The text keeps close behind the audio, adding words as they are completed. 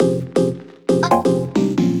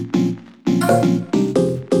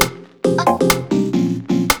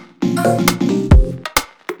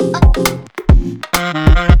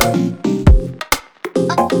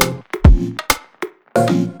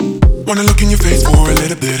face for a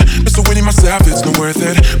little bit. Mr. Winnie myself, it's not worth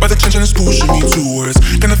it. But the tension is pushing me towards.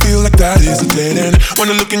 Gonna feel like that is a dead end.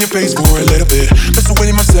 Wanna look in your face for a little bit. Mr.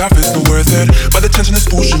 Winnie myself, it's not worth it. But the tension is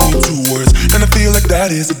pushing me towards. Gonna feel like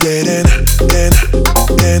that is a dead end.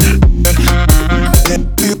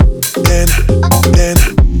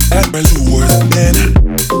 At my towards.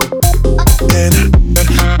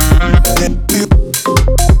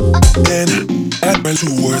 At my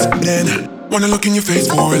towards. Wanna look in your face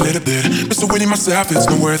for a little bit. Mr. Winnie myself, it's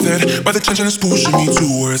not worth it. But the tension is pushing me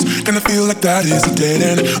towards. Gonna feel like that is a dead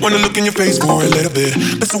end. Wanna look in your face for a little bit.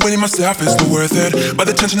 Mr. Winnie myself, it's not worth it. But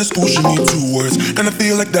the tension is pushing me towards. Gonna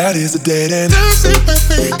feel like that is a dead end.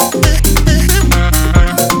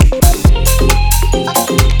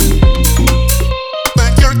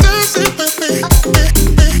 Like you're dancing with me.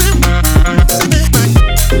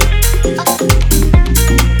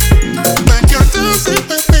 Like you're dancing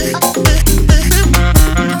with me.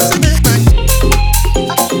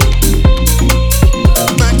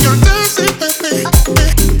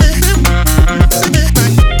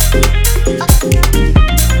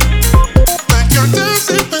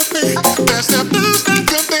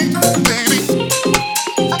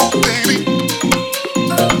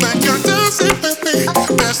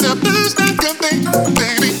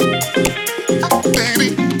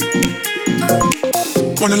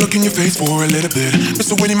 Wanna look in your face for a little bit.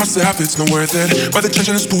 Mr. Winnie myself, it's not worth it. But the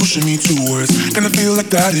tension is pushing me towards. Gonna feel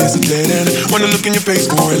like that is a dead end. Wanna look in your face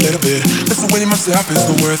for a little bit. Mr. Winnie myself, it's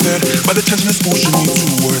not worth it. But the tension is pushing me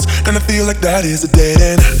towards. Gonna feel like that is a dead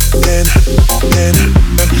end.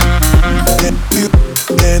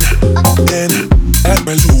 At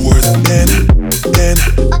my towards.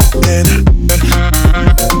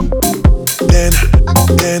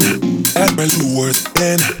 At my towards.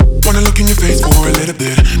 Wanna look in your face for a little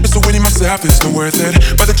bit. Mr. Winnie myself, it's not worth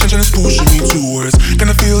it. But the tension is pushing me towards.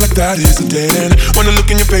 Gonna feel like that is a dead end. Wanna look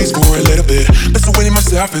in your face for a little bit. Mr. Winnie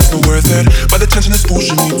myself, it's not worth it. But the tension is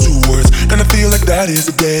pushing me towards. Gonna feel like that is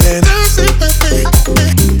a dead end.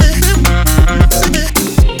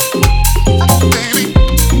 Baby.